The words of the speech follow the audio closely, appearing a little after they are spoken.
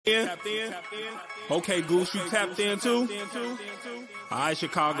in? Okay, Goose, you tapped in too? All right,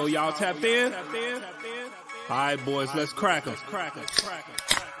 Chicago, y'all tapped in? All right, boys, let's crack 'em.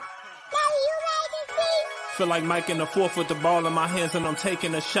 Feel like Mike in the fourth with the ball in my hands and I'm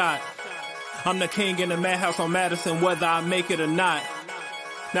taking a shot. I'm the king in the madhouse on Madison, whether I make it or not.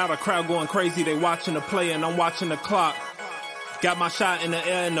 Now the crowd going crazy, they watching the play and I'm watching the clock. Got my shot in the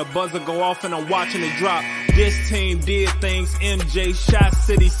air and the buzzer go off and I'm watching it drop. This team did things. MJ shot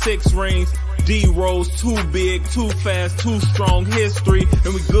City 6 rings. D-Rose too big, too fast, too strong. History,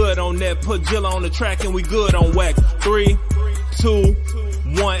 and we good on that. Put Jilla on the track and we good on wax. 3, 2,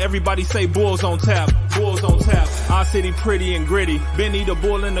 1. Everybody say Bulls on tap. Bulls on tap. Our city pretty and gritty. Benny the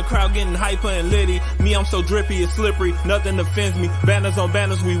bull in the crowd getting hyper and litty. Me, I'm so drippy, it's slippery. Nothing offends me. Banners on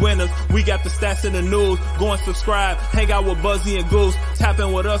banners, we winners. We got the stats in the news. Go and subscribe. Hang out with Buzzy and Goose.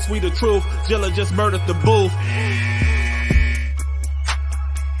 Tapping with us, we the truth. Jilla just murdered the booth.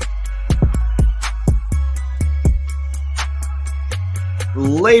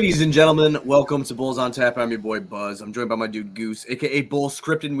 Ladies and gentlemen, welcome to Bulls on Tap. I'm your boy Buzz. I'm joined by my dude Goose, aka Bull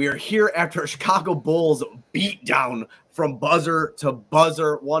Scripted, and we are here after a Chicago Bulls beatdown from buzzer to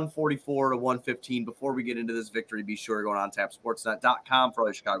buzzer, 144 to 115. Before we get into this victory, be sure to go on OnTapSportsNet.com for all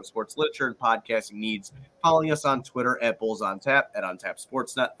your Chicago sports literature and podcasting needs. Following us on Twitter at Bulls on Tap, at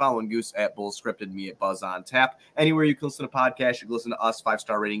OnTapSportsNet. Following Goose at Bull Scripted, me at Buzz on Tap. Anywhere you can listen to podcasts, you can listen to us,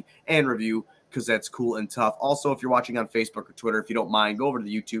 5-star rating and review, because that's cool and tough. Also, if you're watching on Facebook or Twitter, if you don't mind, go over to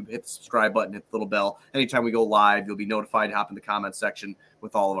the YouTube, hit the subscribe button, hit the little bell. Anytime we go live, you'll be notified. Hop in the comment section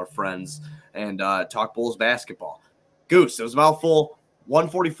with all of our friends and talk Bulls basketball. Goose, it was a mouthful.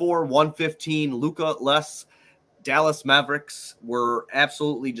 144, 115. Luka less. Dallas Mavericks were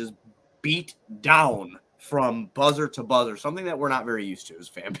absolutely just beat down from buzzer to buzzer, something that we're not very used to as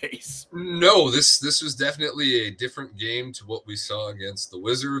a fan base. No, this was definitely a different game to what we saw against the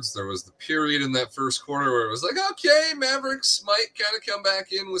Wizards. There was the period in that first quarter where it was like, okay, Mavericks might kind of come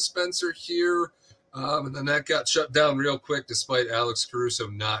back in with Spencer here. And then that got shut down real quick despite Alex Caruso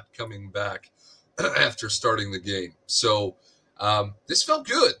not coming back after starting the game. So this felt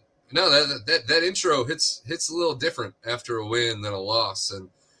good. No, that intro hits a little different after a win than a loss. And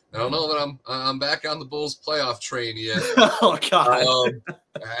I don't know that I'm back on the Bulls playoff train yet. Oh, God.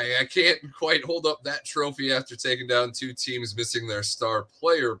 I can't quite hold up that trophy after taking down two teams missing their star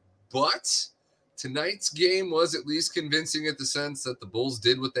player. But tonight's game was at least convincing in the sense that the Bulls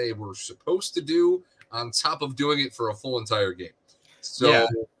did what they were supposed to do on top of doing it for a full entire game. So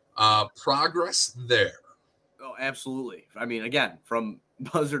progress there. Oh, absolutely. I mean, again, from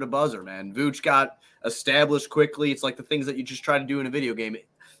buzzer to buzzer, man. Vooch got established quickly. It's like the things that you just try to do in a video game.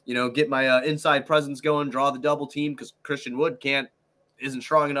 You know, get my inside presence going, draw the double team because Christian Wood isn't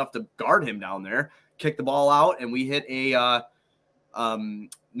strong enough to guard him down there. Kick the ball out, and we hit a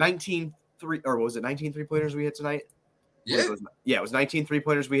 19 3-pointers we hit tonight? Yeah. It was 19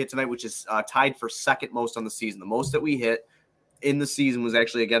 3-pointers we hit tonight, which is tied for second most on the season. The most that we hit in the season was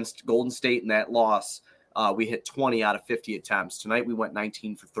actually against Golden State in that loss. We hit 20 out of 50 attempts. Tonight we went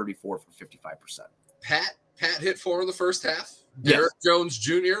 19 for 34 for 55%. Pat hit 4 in the first half. Derek Jones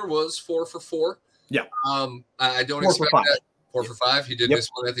Jr. was 4 for 4. Yeah. I don't expect that. 4 for 5. He did miss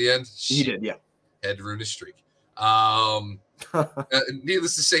one at the end. He did, yeah. Had to ruin his streak.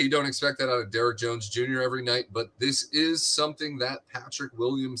 Needless to say, you don't expect that out of Derek Jones Jr. every night, but this is something that Patrick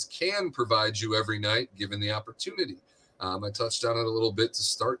Williams can provide you every night, given the opportunity. I touched on it a little bit to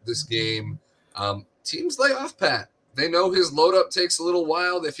start this game. Teams lay off Pat. They know his load up takes a little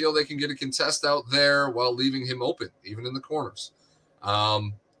while. They feel they can get a contest out there while leaving him open, even in the corners.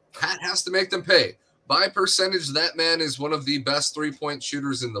 Pat has to make them pay. By percentage, that man is one of the best three-point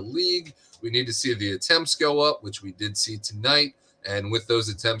shooters in the league. We need to see the attempts go up, which we did see tonight. And with those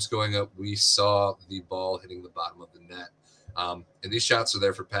attempts going up, we saw the ball hitting the bottom of the net. And these shots are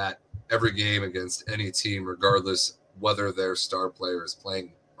there for Pat every game against any team, regardless whether their star player is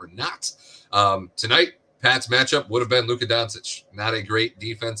playing or not. Tonight, Pat's matchup would have been Luka Doncic. Not a great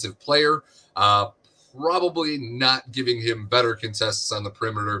defensive player. Probably not giving him better contests on the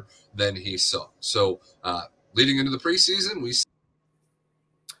perimeter than he saw. So leading into the preseason,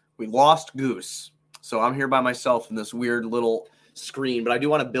 we lost Goose. So I'm here by myself in this weird little screen, but I do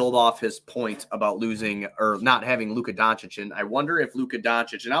want to build off his point about losing or not having Luka Doncic. And I wonder if Luka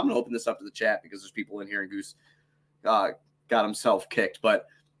Doncic, and I'm going to open this up to the chat because there's people in here and Goose got himself kicked. But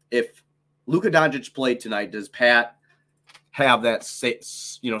if Luka Doncic played tonight, does Pat have that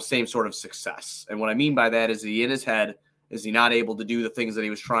same sort of success? And what I mean by that is he in his head, is he not able to do the things that he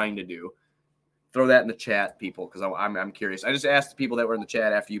was trying to do? Throw that in the chat, people, because I'm curious. I just asked the people that were in the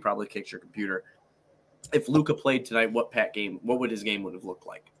chat after you probably kicked your computer. if Luka played tonight, what would his game would have looked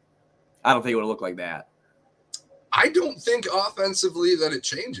like? I don't think it would have looked like that. I don't think offensively that it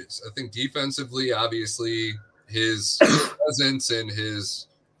changes. I think defensively, obviously, his presence and his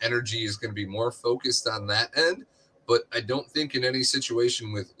energy is going to be more focused on that end. But I don't think in any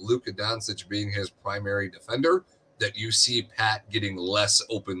situation with Luka Doncic being his primary defender that you see Pat getting less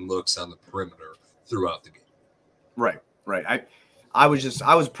open looks on the perimeter throughout the game. Right. I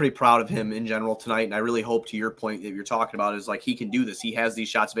was pretty proud of him in general tonight, and I really hope, to your point that you're talking about, is like he can do this. He has these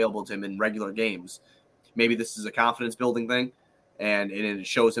shots available to him in regular games. Maybe this is a confidence building thing, and it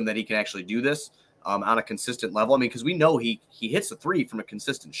shows him that he can actually do this on a consistent level. I mean, because we know he hits a three from a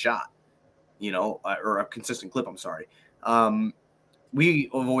consistent shot, or a consistent clip. I'm sorry. We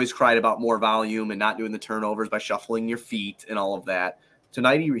have always cried about more volume and not doing the turnovers by shuffling your feet and all of that.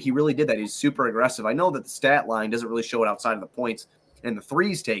 Tonight, he really did that. He's super aggressive. I know that the stat line doesn't really show it outside of the points and the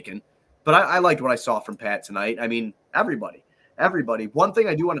threes taken, but I liked what I saw from Pat tonight. I mean, everybody. One thing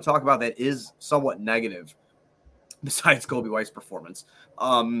I do want to talk about that is somewhat negative, besides Coby White's performance,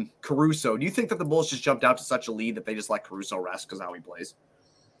 Caruso. Do you think that the Bulls just jumped out to such a lead that they just let Caruso rest because how he plays?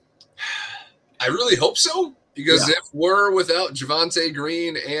 I really hope so, because if we're without Javonte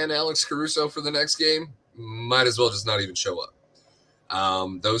Green and Alex Caruso for the next game, might as well just not even show up.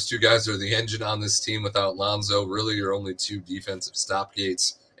 Those two guys are the engine on this team. Without Lonzo, really your only two defensive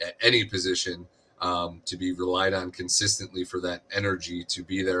stopgates at any position to be relied on consistently for that energy to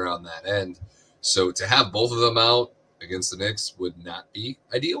be there on that end. So to have both of them out against the Knicks would not be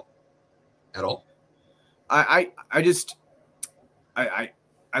ideal at all. I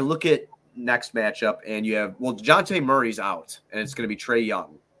look at next matchup, and you have, DeJounte Murray's out, and it's going to be Trae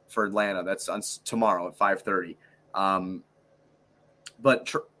Young for Atlanta. That's on tomorrow at 5:30.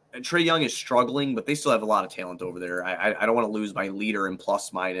 But Trae Young is struggling, but they still have a lot of talent over there. I don't want to lose my leader in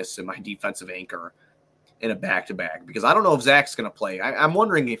plus minus and my defensive anchor in a back-to-back, because I don't know if Zach's going to play. I'm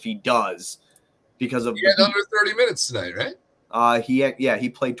wondering if he does, because of he had under 30 minutes tonight, right? He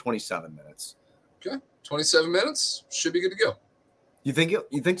played 27 minutes. Okay, 27 minutes should be good to go. You think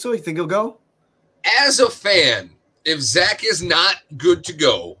so? You think he'll go? As a fan, if Zach is not good to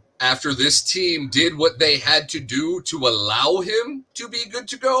go after this team did what they had to do to allow him to be good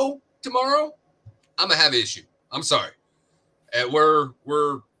to go tomorrow, I'm going to have an issue. I'm sorry.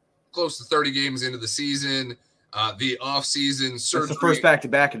 We're close to 30 games into the season. The offseason surgery. That's the first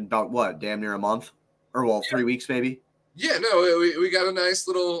back-to-back in about, damn near a month? Or, 3 weeks maybe? Yeah, no, we got a nice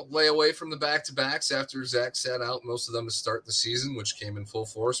little layaway from the back-to-backs after Zach sat out most of them to start the season, which came in full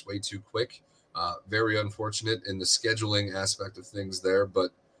force way too quick. Very unfortunate in the scheduling aspect of things there.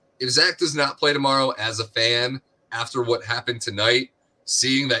 But if Zach does not play tomorrow, as a fan, after what happened tonight,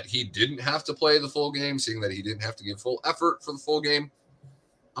 seeing that he didn't have to play the full game, seeing that he didn't have to give full effort for the full game,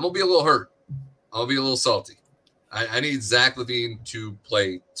 I'm going to be a little hurt. I'll be a little salty. I need Zach LaVine to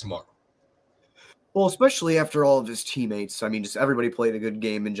play tomorrow. Well, especially after all of his teammates. I mean, just everybody played a good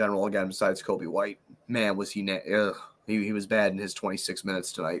game in general, again, besides Coby White. Man, was he he was bad in his 26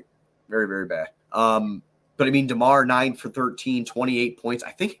 minutes tonight. Very, very bad. But I mean, DeMar 9 for 13, 28 points.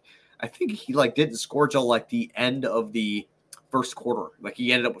 I think he didn't score till the end of the first quarter.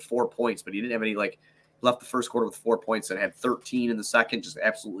 He ended up with 4 points, but he didn't have any left the first quarter with 4 points and had 13 in the second. Just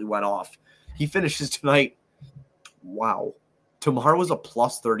absolutely went off. He finishes tonight. Wow. DeMar was a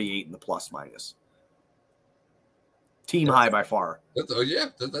plus 38 in the plus minus. Team high by far.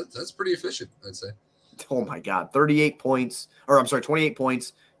 That's pretty efficient, I'd say. Oh my God. 28 points,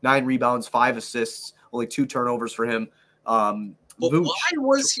 9 rebounds, 5 assists, only 2 turnovers for him. But why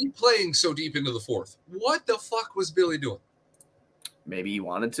was he playing so deep into the fourth? What the fuck was Billy doing? Maybe he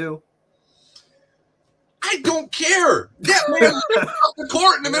wanted to. I don't care. That man off the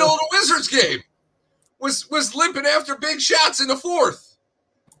court in the middle of the Wizards game was limping after big shots in the fourth.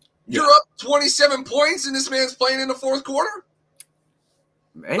 You're up 27 points, and this man's playing in the fourth quarter?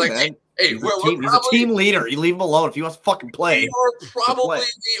 Hey, he's a team leader. You leave him alone if he wants to fucking play. We are probably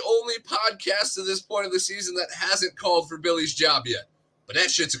the only podcast to this point of the season that hasn't called for Billy's job yet. But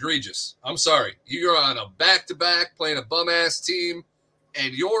that shit's egregious. I'm sorry. You're on a back-to-back playing a bum-ass team,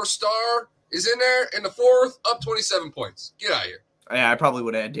 and your star is in there in the fourth, up 27 points. Get out of here. Yeah, I probably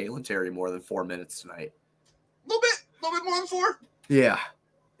would have had Dalen Terry more than 4 minutes tonight. A little bit more than 4?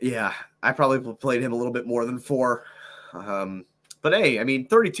 Yeah, I probably played him a little bit more than 4. But hey, I mean,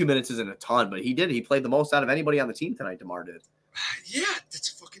 32 minutes isn't a ton, but he played the most out of anybody on the team tonight, DeMar did. Yeah, that's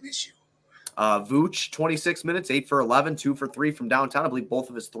a fucking issue. Vooch, 26 minutes, 8 for 11, 2 for 3 from downtown. I believe both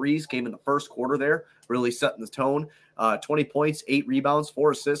of his threes came in the first quarter there, really setting the tone. 20 points, 8 rebounds,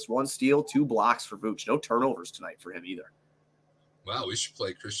 4 assists, 1 steal, 2 blocks for Vooch. No turnovers tonight for him either. Wow, we should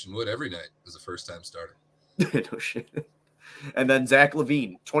play Christian Wood every night as a first-time starter. No shit. And then Zach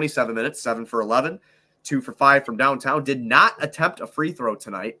LaVine, 27 minutes, 7 for 11, 2 for 5 from downtown. Did not attempt a free throw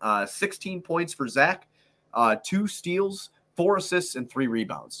tonight. 16 points for Zach, 2 steals, 4 assists, and 3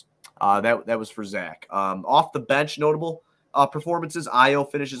 rebounds. That was for Zach. Off the bench, notable performances. Io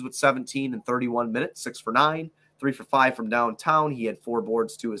finishes with 17 and 31 minutes, 6 for 9, 3 for 5 from downtown. He had 4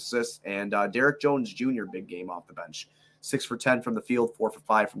 boards, 2 assists. And Derek Jones Jr., big game off the bench. 6 for 10 from the field, 4 for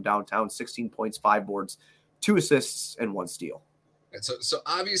 5 from downtown, 16 points, 5 boards, 2 assists, and 1 steal. And so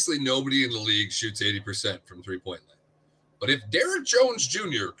obviously nobody in the league shoots 80% from three-point line. But if Derek Jones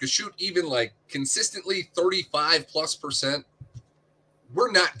Jr. could shoot even like consistently 35+%,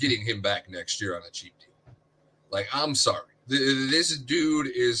 we're not getting him back next year on a cheap deal. Like, I'm sorry. This dude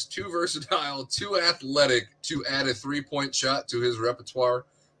is too versatile, too athletic to add a three-point shot to his repertoire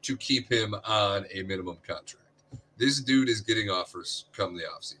to keep him on a minimum contract. This dude is getting offers come the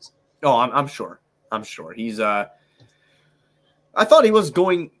offseason. Oh, I'm sure. I'm sure. He's I thought he was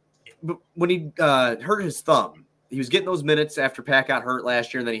going when he hurt his thumb. He was getting those minutes after Pat got hurt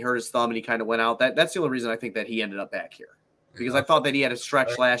last year, and then he hurt his thumb and he kind of went out. That's the only reason I think that he ended up back here. Because I thought that he had a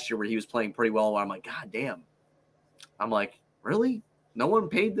stretch last year where he was playing pretty well. Where I'm like, God damn. I'm like, really? No one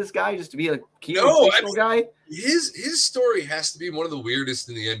paid this guy just to be a key guy? His story has to be one of the weirdest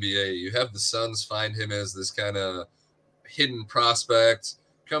in the NBA. You have the Suns find him as this kind of hidden prospect,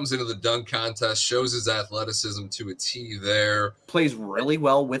 comes into the dunk contest, shows his athleticism to a T there. Plays really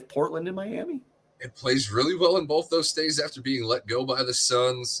well with Portland and Miami. It plays really well in both those stays after being let go by the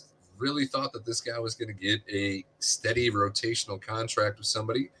Suns. Really thought that this guy was going to get a steady rotational contract with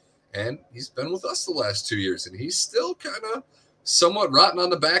somebody. And he's been with us the last 2 years, and he's still kind of somewhat rotten on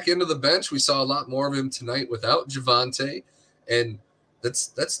the back end of the bench. We saw a lot more of him tonight without Javonte, and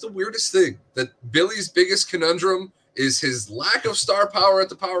that's the weirdest thing. That Billy's biggest conundrum is his lack of star power at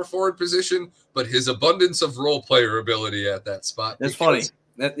the power forward position, but his abundance of role player ability at that spot. That's funny.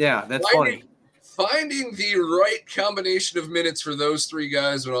 That's funny. Finding the right combination of minutes for those 3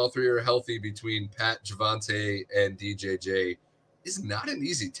 guys when all 3 are healthy between Pat, Javonte, and DJJ is not an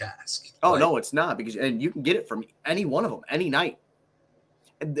easy task. Oh, no, it's not, because and you can get it from any one of them any night.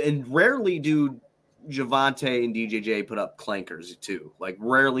 And rarely do Javonte and DJJ put up clankers too. Like,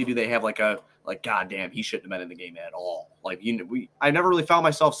 rarely do they have God damn, he shouldn't have been in the game at all. Like, I never really found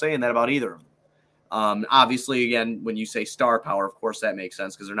myself saying that about either of them. Obviously, again, when you say star power, of course that makes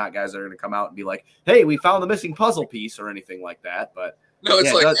sense, because they're not guys that are going to come out and be like, hey, we found the missing puzzle piece or anything like that. But no, it's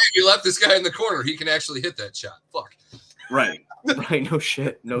hey, we left this guy in the corner. He can actually hit that shot. Fuck. Right. No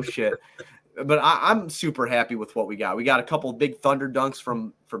shit. But I'm super happy with what we got. We got a couple of big thunder dunks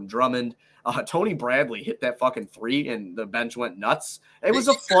from Drummond. Tony Bradley hit that fucking 3, and the bench went nuts. It was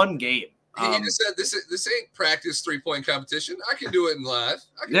a fun game. He just said, this ain't practice 3-point competition. I can do it in live.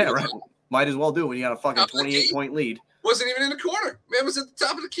 Right. Might as well do when you got a fucking 28-point lead. Wasn't even in the corner. Man was at the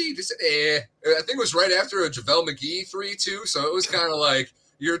top of the key. Just said, I think it was right after a JaVale McGee 3 too. So it was kind of like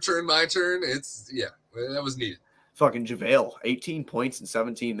your turn, my turn. That was needed. Fucking JaVale, 18 points in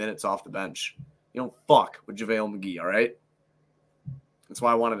 17 minutes off the bench. You don't fuck with JaVale McGee, all right? That's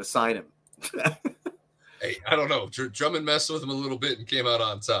why I wanted to sign him. Hey, I don't know. Drummond messed with him a little bit and came out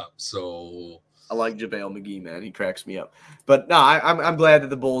on top. So I like JaVale McGee, man. He cracks me up. But no, I'm glad that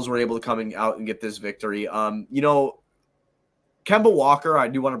the Bulls were able to come out and get this victory. Kemba Walker, I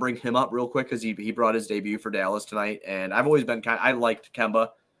do want to bring him up real quick because he brought his debut for Dallas tonight, and I've always been I liked Kemba.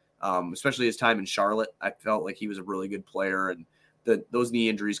 Especially his time in Charlotte. I felt like he was a really good player, and those knee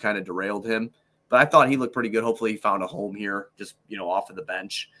injuries kind of derailed him. But I thought he looked pretty good. Hopefully he found a home here, just, off of the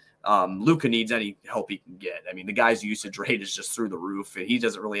bench. Luka needs any help he can get. I mean, the guy's usage rate is just through the roof, and he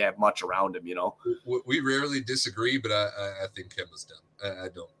doesn't really have much around him, We rarely disagree, but I think Kemba's done. I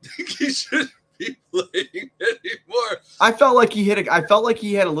don't think he should be playing anymore. I felt like he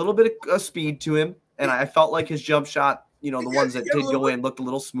had a little bit of speed to him, and I felt like his jump shot, the ones that did go in looked a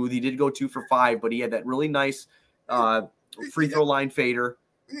little smooth. He did go 2 for 5, but he had that really nice free throw line fader.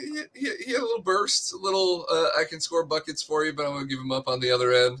 He had a little burst, I can score buckets for you, but I'm going to give him up on the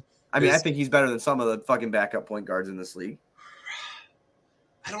other end. I mean, I think he's better than some of the fucking backup point guards in this league.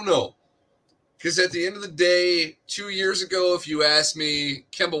 I don't know. Because at the end of the day, 2 years ago, if you asked me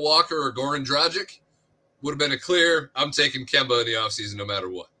Kemba Walker or Goran Dragic, would have been a clear, I'm taking Kemba in the offseason no matter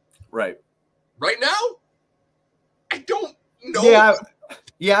what. Right. Right now, I don't know.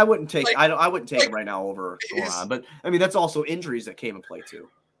 Yeah, I wouldn't take I wouldn't take him right now over Goran, but I mean that's also injuries that came in play too.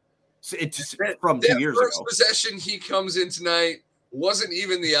 So it's from 2 years ago. First possession, he comes in tonight, wasn't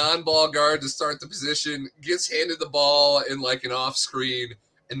even the on-ball guard to start the position, gets handed the ball in like an off screen,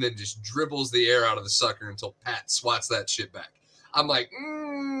 and then just dribbles the air out of the sucker until Pat swats that shit back. I'm like,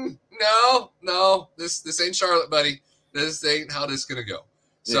 no, this ain't Charlotte, buddy. This ain't how this gonna go.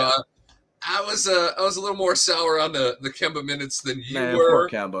 So I was a little more sour on the Kemba minutes than you were. Poor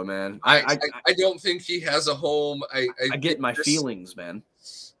Kemba, man. I don't think he has a home. I get my feelings, man.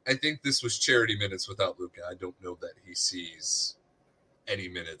 I think this was charity minutes without Luka. I don't know that he sees any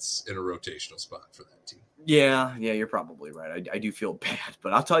minutes in a rotational spot for that team. Yeah, you're probably right. I do feel bad,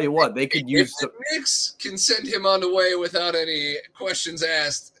 but I'll tell you what, they could use. If the Knicks can send him on the way without any questions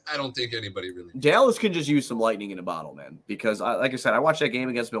asked, I don't think anybody really. Dallas can just use some lightning in a bottle, man. Because, like I said, I watched that game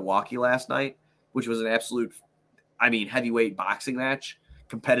against Milwaukee last night, which was an absolute, heavyweight boxing match,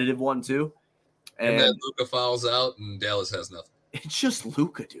 competitive one too. And then Luka fouls out, and Dallas has nothing. It's just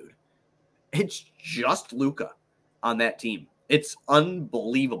Luka, dude. It's just Luka on that team. It's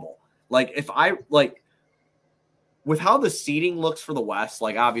unbelievable. With how the seeding looks for the West,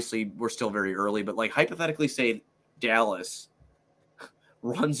 obviously we're still very early, but hypothetically say Dallas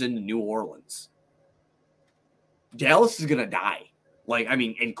runs into New Orleans. Dallas is going to die.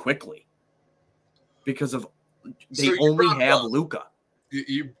 And quickly. Because they only have Luka.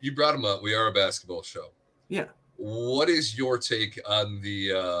 You brought him up. We are a basketball show. Yeah. What is your take on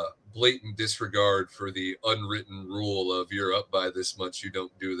the blatant disregard for the unwritten rule of you're up by this much, you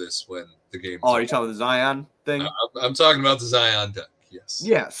don't do this when the game? Oh, are you talking about the Zion thing? I'm talking about the Zion deck. Yes.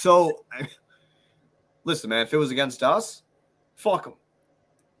 Yeah. So, listen, man, if it was against us, fuck them.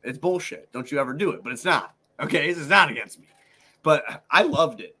 It's bullshit. Don't you ever do it. But it's not. Okay? It's not against me. But I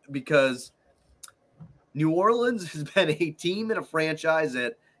loved it because New Orleans has been a team and a franchise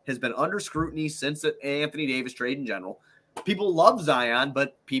that has been under scrutiny since the Anthony Davis trade in general. People love Zion,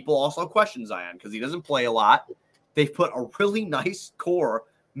 but people also question Zion because he doesn't play a lot. They've put a really nice core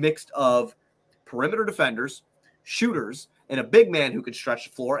mixed of perimeter defenders, shooters, and a big man who could stretch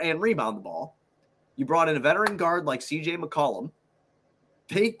the floor and rebound the ball. You brought in a veteran guard like CJ McCollum.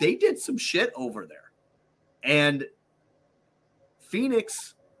 They did some shit over there. And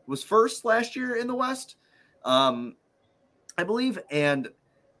Phoenix was first last year in the West, I believe, and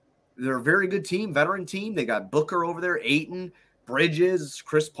they're a very good team, veteran team. They got Booker over there, Ayton, Bridges,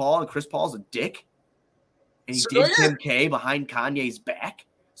 Chris Paul, and Chris Paul's a dick. And he did Tim K behind Kanye's back.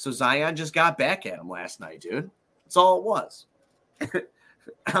 So Zion just got back at him last night, dude. That's all it was.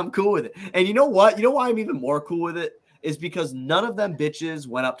 I'm cool with it. And you know what? You know why I'm even more cool with it? Is because none of them bitches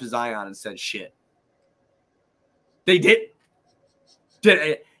went up to Zion and said shit. They didn't.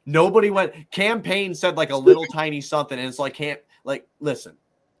 Nobody went. Campaign said a little tiny something, and it's listen.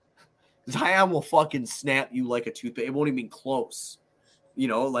 Zion will fucking snap you like a toothpick. It won't even be close.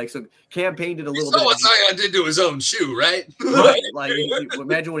 So Campaign did a little bit. What Zion did to his own shoe, right? Right.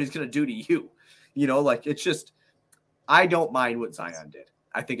 Imagine what he's going to do to you. It's just, I don't mind what Zion did.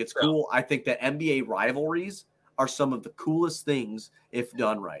 I think it's cool. I think that NBA rivalries are some of the coolest things if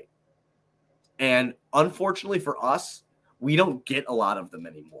done right. And unfortunately for us, we don't get a lot of them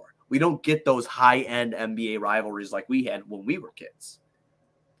anymore. We don't get those high-end NBA rivalries like we had when we were kids.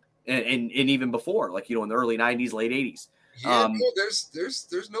 And even before, in the early 90s, late 80s. Yeah,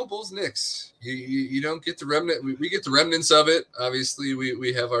 there's no Bulls Knicks. You don't get the remnant. We get the remnants of it. Obviously,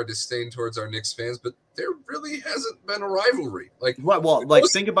 we have our disdain towards our Knicks fans, but there really hasn't been a rivalry.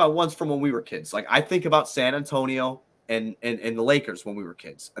 Think about ones from when we were kids. I think about San Antonio and the Lakers when we were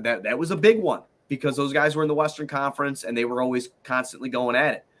kids. That was a big one because those guys were in the Western Conference and they were always constantly going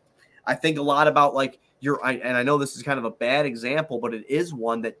at it. I think a lot about and I know this is kind of a bad example, but it is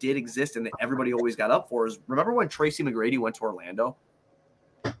one that did exist and that everybody always got up for. Is remember when Tracy McGrady went to Orlando?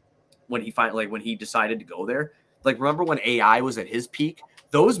 When he decided to go there? Remember when AI was at his peak?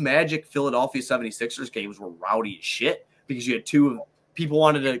 Those Magic Philadelphia 76ers games were rowdy as shit because you had people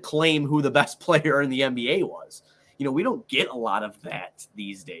wanted to claim who the best player in the NBA was. We don't get a lot of that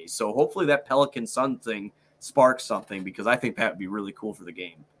these days. So hopefully that Pelican Sun thing sparks something because I think that would be really cool for the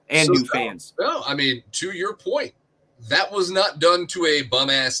game. And new fans. No, to your point, that was not done to a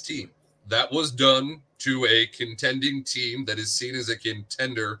bum-ass team. That was done to a contending team that is seen as a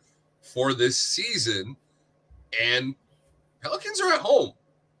contender for this season. And Pelicans are at home.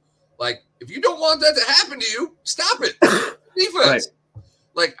 If you don't want that to happen to you, stop it. Defense.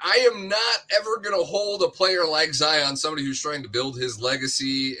 Right. I am not ever going to hold a player like Zion, somebody who's trying to build his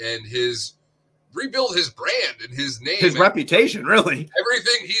legacy and rebuild his brand and his name. His reputation, really.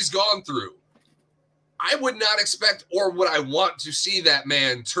 Everything he's gone through. I would not expect or would I want to see that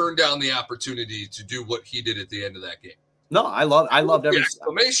man turn down the opportunity to do what he did at the end of that game. No, I loved every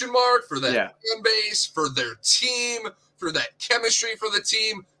exclamation mark for that fan base, for their team, for that chemistry for the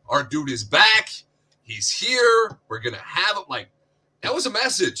team. Our dude is back. He's here. We're going to have him. That was a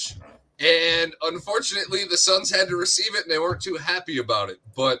message. And unfortunately, the Suns had to receive it, and they weren't too happy about it.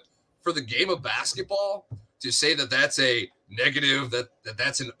 But for the game of basketball, to say that that's a negative,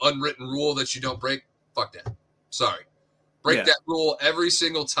 that's an unwritten rule that you don't break, fuck that. Sorry. Break that rule every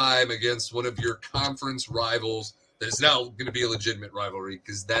single time against one of your conference rivals that is now going to be a legitimate rivalry,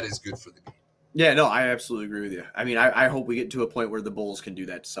 because that is good for the game. Yeah, no, I absolutely agree with you. I mean, I hope we get to a point where the Bulls can do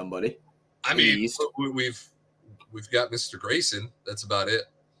that to somebody. I mean, we've got Mr. Grayson. That's about it.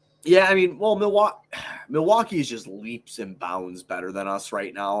 Yeah, I mean, well, Milwaukee is just leaps and bounds better than us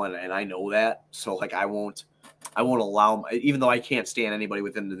right now, and I know that. So, like, I won't allow, even though I can't stand anybody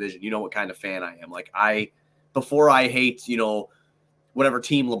within the division. You know what kind of fan I am. Like, before I hate, whatever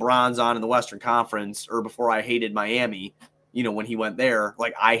team LeBron's on in the Western Conference, or before I hated Miami, when he went there,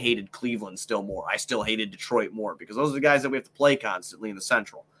 like, I hated Cleveland still more. I still hated Detroit more, because those are the guys that we have to play constantly in the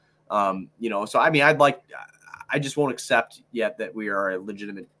Central. So I mean, I just won't accept yet that we are a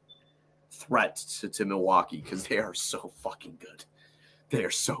legitimate threat to Milwaukee, because they are so fucking good. They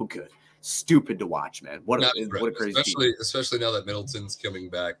are so good. Stupid to watch, man. What a crazy team. Especially now that Middleton's coming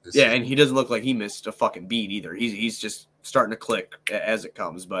back. And he doesn't look like he missed a fucking beat either. He's just starting to click as it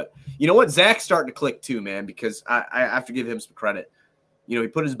comes. But you know what? Zach's starting to click too, man, because I have to give him some credit. He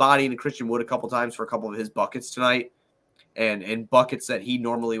put his body into Christian Wood a couple times for a couple of his buckets tonight, and buckets that he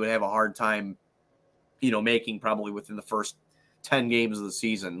normally would have a hard time, making probably within the first 10 games of the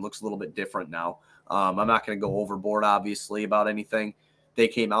season. Looks a little bit different now. I'm not going to go overboard, obviously, about anything. They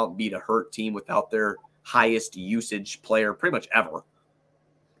came out and beat a hurt team without their highest usage player pretty much ever.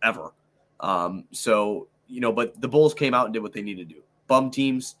 But the Bulls came out and did what they needed to do. Bum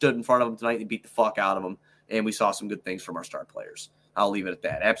team stood in front of them tonight and beat the fuck out of them, and we saw some good things from our star players. I'll leave it at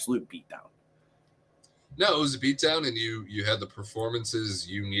that. Absolute beatdown. No, it was a beatdown, and you had the performances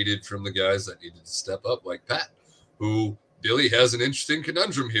you needed from the guys that needed to step up, like Pat, who Billy has an interesting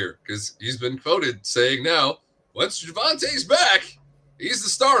conundrum here, because he's been quoted saying now, once Javonte's back, he's the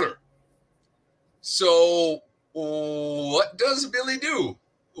starter. So what does Billy do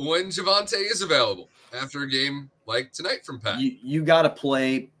when Javonte is available after a game like tonight from Pat? You got to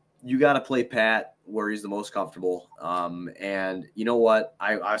play Pat where he's the most comfortable. And you know what?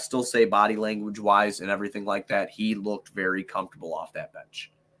 I still say body language wise and everything like that, he looked very comfortable off that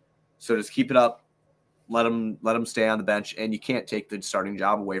bench. So just keep it up. Let him stay on the bench, and you can't take the starting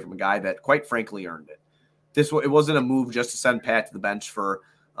job away from a guy that, quite frankly, earned it. It wasn't a move just to send Pat to the bench for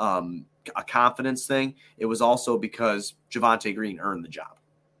a confidence thing. It was also because Javonte Green earned the job.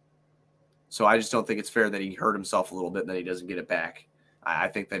 So I just don't think it's fair that he hurt himself a little bit and that he doesn't get it back. I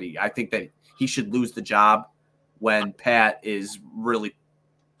think that he should lose the job when Pat is really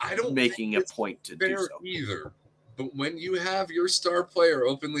making a point to do so. Either. But when you have your star player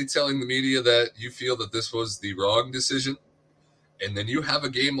openly telling the media that you feel that this was the wrong decision, and then you have a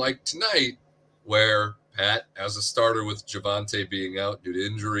game like tonight where Pat, as a starter with Javonte being out due to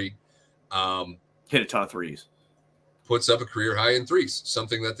injury, hit a ton of threes, puts up a career high in threes,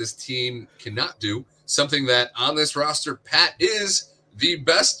 something that this team cannot do, something that on this roster, Pat is the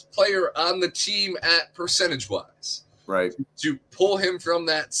best player on the team at percentage-wise. Right. To pull him from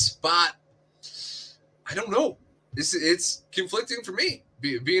that spot, I don't know. It's conflicting for me.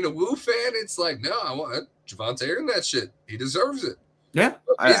 Being a Woo fan, it's like, no, I want Javonte earned that shit. He deserves it. Yeah.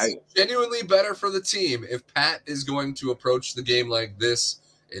 It's genuinely better for the team if Pat is going to approach the game like this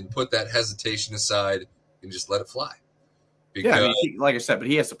and put that hesitation aside and just let it fly. Because, like I said, but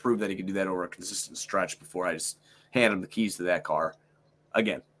he has to prove that he can do that over a consistent stretch before I just hand him the keys to that car.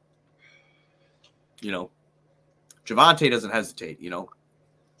 Again, Javonte doesn't hesitate, No,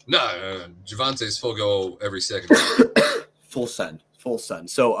 Javonte's full go every second. Full send.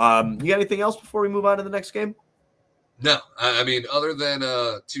 So, you got anything else before we move on to the next game? No, I mean, other than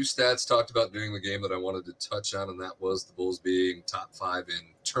two stats talked about during the game that I wanted to touch on, and that was the Bulls being top 5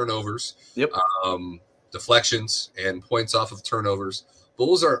 in turnovers, deflections, and points off of turnovers.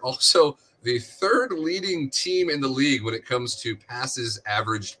 Bulls are also the 3rd leading team in the league when it comes to passes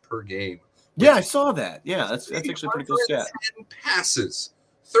averaged per game. Yeah, I saw that. Yeah, that's actually a pretty cool stat. 10 passes,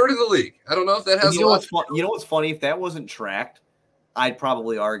 3rd in the league. I don't know if that has. You know what's funny? If that wasn't tracked, I'd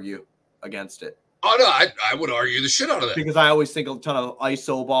probably argue against it. Oh no, I would argue the shit out of that, because I always think a ton of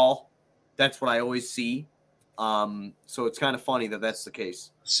ISO ball. That's what I always see. So it's kind of funny that that's the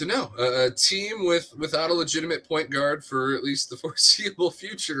case. So no, a team without a legitimate point guard for at least the foreseeable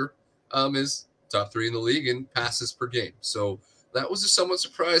future is top 3 in the league in passes per game. So that was a somewhat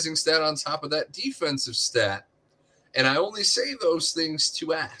surprising stat on top of that defensive stat. And I only say those things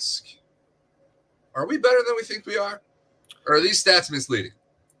to ask, are we better than we think we are? Or are these stats misleading?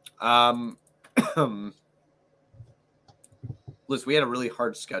 Listen, we had a really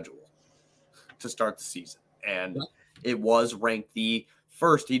hard schedule. to start the season. And it was ranked the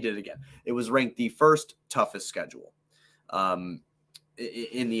first. He did it again. It was ranked the first toughest schedule in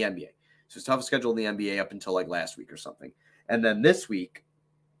the NBA. So it's toughest schedule in the NBA up until like last week or something. And then this week,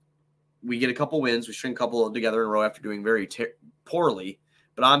 we get a couple wins. We string a couple together in a row after doing very poorly.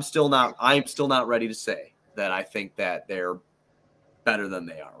 But I'm still not ready to say that I think that they're better than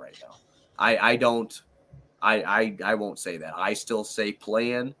they are right now. I won't say that. I still say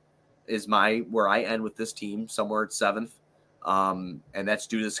play-in is where I end with this team, somewhere at 7th. And that's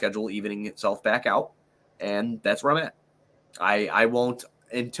due to the schedule evening itself back out. And that's where I'm at. I won't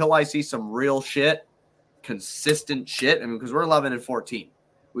until I see some real shit, consistent shit. I mean, because we're 11-14.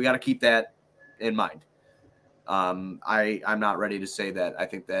 We got to keep that in mind. I'm not ready to say that I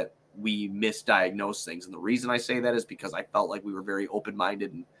think that we misdiagnosed things. And the reason I say that is because I felt like we were very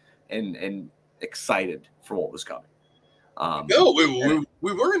open-minded and excited for what was coming. No,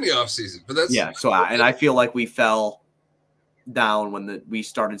 we were in the offseason, but that's So I feel like we fell down when we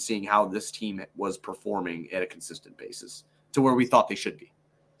started seeing how this team was performing at a consistent basis to where we thought they should be.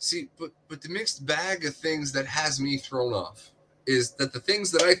 See, but the mixed bag of things that has me thrown off is that the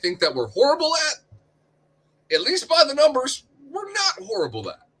things that I think that we're horrible at least by the numbers, we're not horrible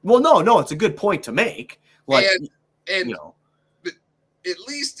at. Well, no, it's a good point to make. Like, and you know, but at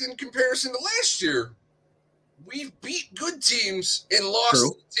least in comparison to last year, we've beat good teams and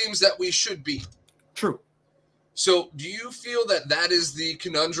lost teams that we should beat. True. So do you feel that is the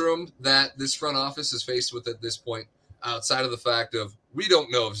conundrum that this front office is faced with at this point, outside of the fact of we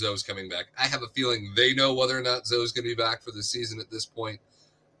don't know if Zoe's coming back? I have a feeling they know whether or not Zoe's going to be back for the season at this point.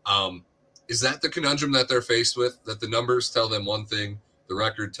 Is that the conundrum that they're faced with, that the numbers tell them one thing, the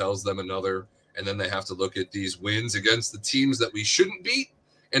record tells them another, and then they have to look at these wins against the teams that we shouldn't beat,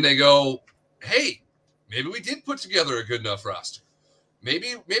 and they go, hey, maybe we did put together a good enough roster.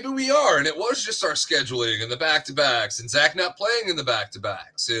 Maybe we are, and it was just our scheduling and the back-to-backs and Zach not playing in the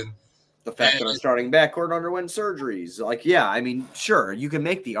back-to-backs. And the fact that our starting backcourt underwent surgeries. Like, yeah, I mean, sure, you can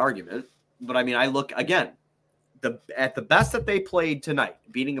make the argument, but I mean, I look, again, at the best that they played tonight,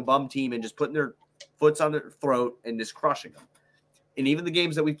 beating a bum team and just putting their foots on their throat and just crushing them. And even the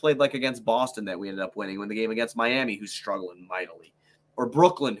games that we played like against Boston that we ended up winning, when the game against Miami, who's struggling mightily, or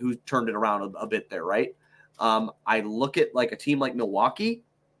Brooklyn, who turned it around a bit there, right? I look at like a team like Milwaukee,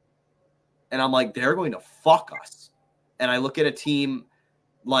 and I'm like, they're going to fuck us. And I look at a team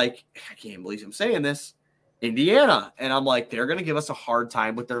like, I can't believe I'm saying this, Indiana, and I'm like, they're going to give us a hard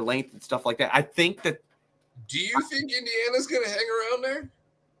time with their length and stuff like that. I think that. Do you think Indiana's going to hang around there?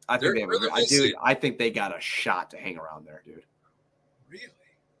 I think they got a shot to hang around there, dude. Really?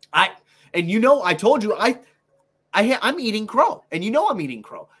 I told you I'm eating crow, and I'm eating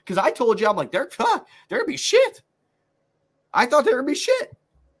crow because I told you I'm like they're gonna be shit. I thought they were gonna be shit.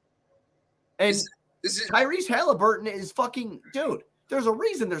 And Tyrese Halliburton is fucking dude. There's a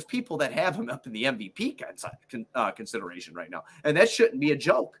reason there's people that have him up in the MVP consideration right now, and that shouldn't be a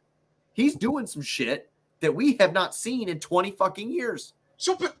joke. He's doing some shit that we have not seen in 20 fucking years.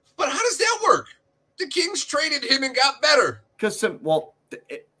 So, but how does that work? The Kings traded him and got better. Because,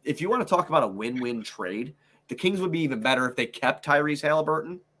 if you want to talk about a win-win trade, the Kings would be even better if they kept Tyrese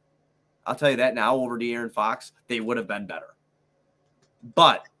Halliburton. I'll tell you that now over De'Aaron Fox, they would have been better.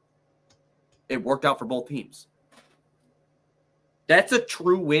 But it worked out for both teams. That's a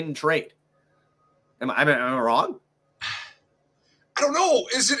true win trade. Am I wrong? I don't know.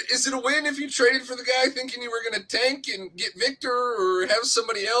 Is it a win if you traded for the guy thinking you were going to tank and get Victor or have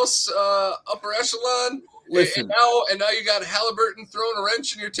somebody else upper echelon? Listen, and now you got Halliburton throwing a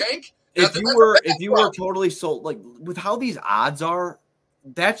wrench in your tank. If you were totally sold, like with how these odds are,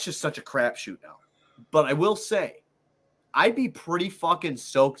 that's just such a crapshoot now. But I will say, I'd be pretty fucking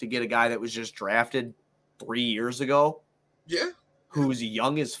stoked to get a guy that was just drafted 3 years ago. Yeah, who's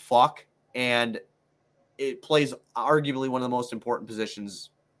young as fuck and it plays arguably one of the most important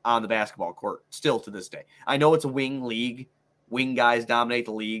positions on the basketball court still to this day. I know it's a wing league. Wing guys dominate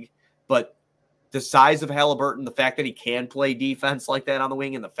the league, but the size of Halliburton, the fact that he can play defense like that on the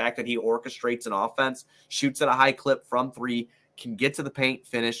wing, and the fact that he orchestrates an offense, shoots at a high clip from three, can get to the paint,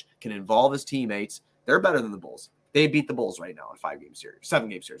 finish, can involve his teammates, they're better than the Bulls. They beat the Bulls right now in 7-game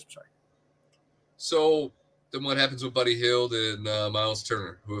series. I'm sorry. So then what happens with Buddy Hield and Miles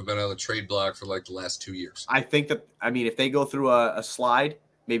Turner, who have been on the trade block for like the last 2 years? I think that, if they go through a slide,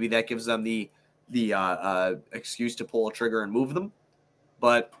 maybe that gives them the excuse to pull a trigger and move them.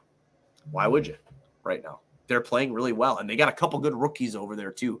 But why would you right now? They're playing really well, and they got a couple good rookies over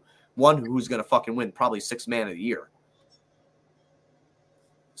there too. One who's going to fucking win probably 6th man of the year.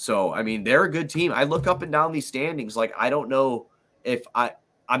 So, they're a good team. I look up and down these standings. Like, I don't know if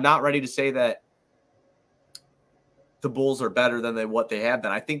I'm not ready to say that the Bulls are better than what they have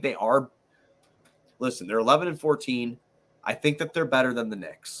been. I think they are. Listen, they're 11-14. I think that they're better than the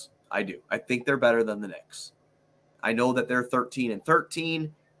Knicks. I do. I think they're better than the Knicks. I know that they're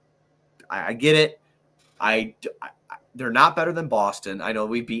 13-13. I get it. They're not better than Boston. I know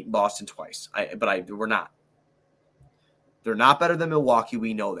we've beaten Boston twice, but we're not. They're not better than Milwaukee.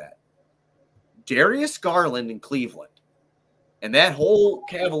 We know that. Darius Garland in Cleveland and that whole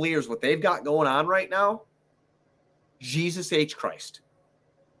Cavaliers, what they've got going on right now, Jesus H. Christ.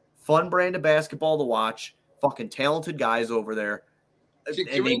 Fun brand of basketball to watch. Fucking talented guys over there.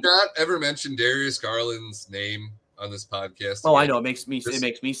 Can we not ever mention Darius Garland's name on this podcast? Oh, again? I know. It makes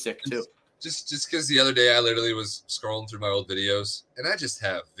me sick too. Just because the other day I literally was scrolling through my old videos and I just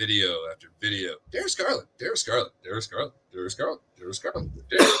have video after video. Darius Garland, Darius Garland, Darius Garland, Darius Garland, Darius Garland,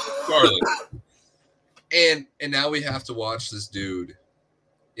 Darius Garland. And now we have to watch this dude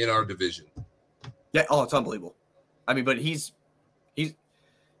in our division. Yeah. Oh, it's unbelievable. I mean, but he's.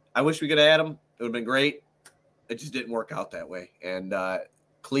 I wish we could have had him. It would have been great. It just didn't work out that way. And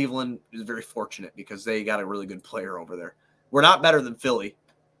Cleveland is very fortunate because they got a really good player over there. We're not better than Philly.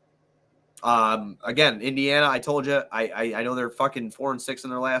 Again, Indiana, I told you, I know they're fucking 4-6 in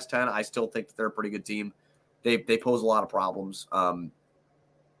their last 10. I still think that they're a pretty good team. They pose a lot of problems.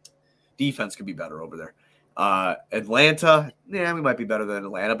 Defense could be better over there. Atlanta, yeah, we might be better than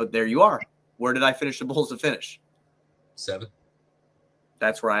Atlanta, but there you are. Where did I finish the Bulls to finish? 7.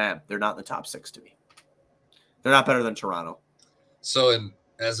 That's where I am. They're not in the top 6 to me. They're not better than Toronto. So, and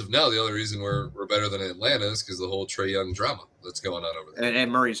as of now, the only reason we're better than Atlanta is because the whole Trae Young drama that's going on over there.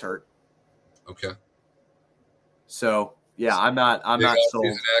 And Murray's hurt. Okay. So yeah, I'm not sold.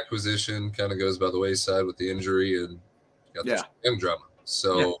 An acquisition kind of goes by the wayside with the injury and got the Young drama.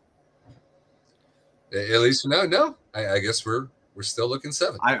 So at least for now, no. I guess we're still looking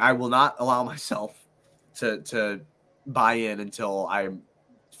 7. I will not allow myself to buy in until I'm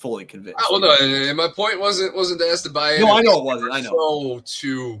fully convinced. Well, no, and my point wasn't to ask to buy in. No, I know it wasn't. I know.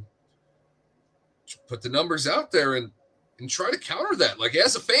 To put the numbers out there and try to counter that. Like,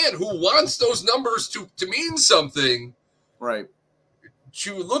 as a fan who wants those numbers to mean something, right?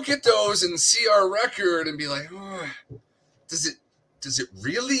 To look at those and see our record and be like, oh, does it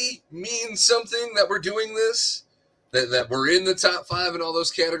really mean something that we're doing this? That we're in the top 5 in all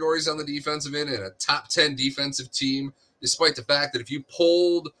those categories on the defensive end and a top 10 defensive team, despite the fact that if you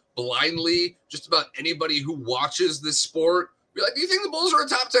polled blindly just about anybody who watches this sport, be like, do you think the Bulls are a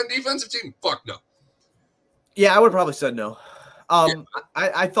top 10 defensive team? Fuck no. Yeah, I would have probably said no.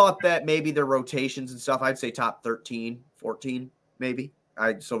 I thought that maybe their rotations and stuff, I'd say top 13, 14, maybe.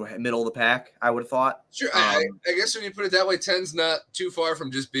 So middle of the pack, I would have thought. Sure. I guess when you put it that way, 10's not too far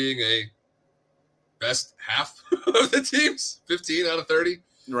from just being a best half of the teams, 15 out of 30.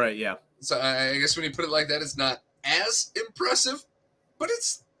 Right, yeah. So I guess when you put it like that, it's not as impressive, but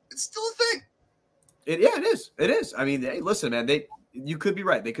it's still a thing. It is. It is. I mean, hey, listen, man, you could be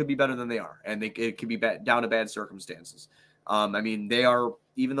right. They could be better than they are, and it could be down to bad circumstances. I mean, they are,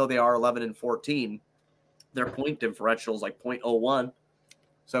 even though they are 11-14, their point differential is like 0.01.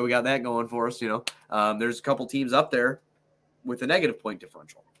 So we got that going for us, There's a couple teams up there with a negative point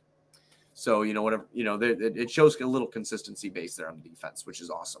differential. So, whatever, it shows a little consistency base there on the defense, which is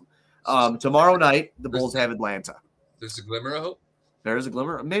awesome. Tomorrow night, the Bulls have Atlanta. There's a glimmer of hope. There is a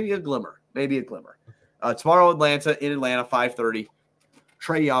glimmer. Maybe a glimmer. Tomorrow, Atlanta, in Atlanta, 5:30.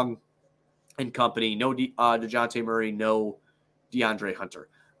 Trae Young and company. No DeJounte Murray. No DeAndre Hunter.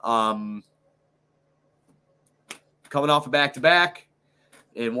 Coming off a back-to-back,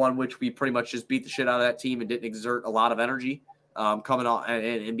 in one which we pretty much just beat the shit out of that team and didn't exert a lot of energy. Coming on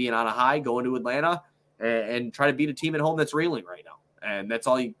and being on a high, going to Atlanta and try to beat a team at home that's reeling right now. And that's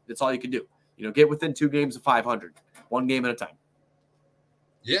all you can do. Get within 2 games of 500, 1 game at a time.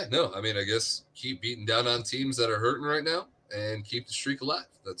 Yeah, no, I mean, I guess keep beating down on teams that are hurting right now and keep the streak alive.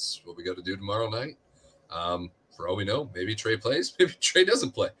 That's what we got to do tomorrow night. For all we know, maybe Trae plays, maybe Trae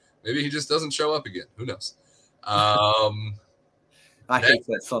doesn't play. Maybe he just doesn't show up again. Who knows? I hate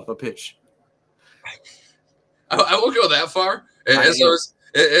that son of a bitch. I won't go that far.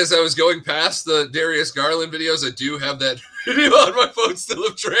 As I was going past the Darius Garland videos, I do have that video on my phone still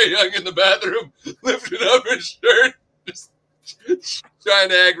of Trae Young in the bathroom lifting up his shirt, just trying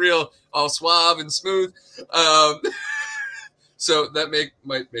to act real, all suave and smooth. So that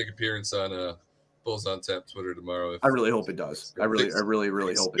might make appearance on Bulls on Tap Twitter tomorrow. I really hope it does. I really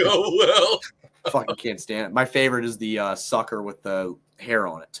hope it does. Go well. Fucking can't stand it. My favorite is the sucker with the hair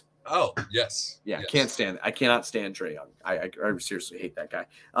on it. Oh, yes. Yeah, yes. Can't stand it. I cannot stand Trae Young. I seriously hate that guy.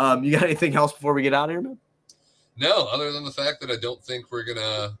 You got anything else before we get out of here, man? No, other than the fact that I don't think we're going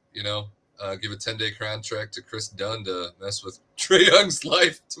to, give a 10-day contract to Chris Dunn to mess with Trae Young's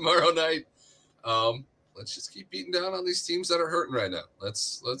life tomorrow night. Let's just keep beating down on these teams that are hurting right now.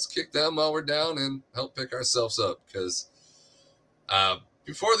 Let's kick them while we're down and help pick ourselves up, because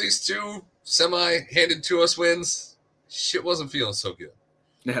before these two semi-handed to us wins, shit wasn't feeling so good.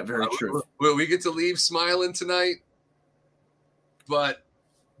 Yeah, very true. We get to leave smiling tonight, but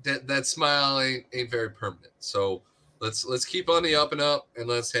that smile ain't very permanent. So let's keep on the up and up, and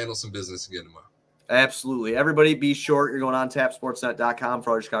let's handle some business again tomorrow. Absolutely. Everybody be sure you're going on tapsportsnet.com for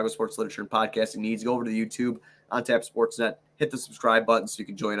all your Chicago sports literature and podcasting needs. Go over to the YouTube on Tap Sportsnet. Hit the subscribe button so you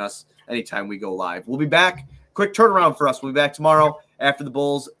can join us anytime we go live. We'll be back. Quick turnaround for us. We'll be back tomorrow after the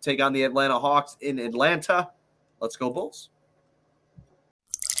Bulls take on the Atlanta Hawks in Atlanta. Let's go Bulls.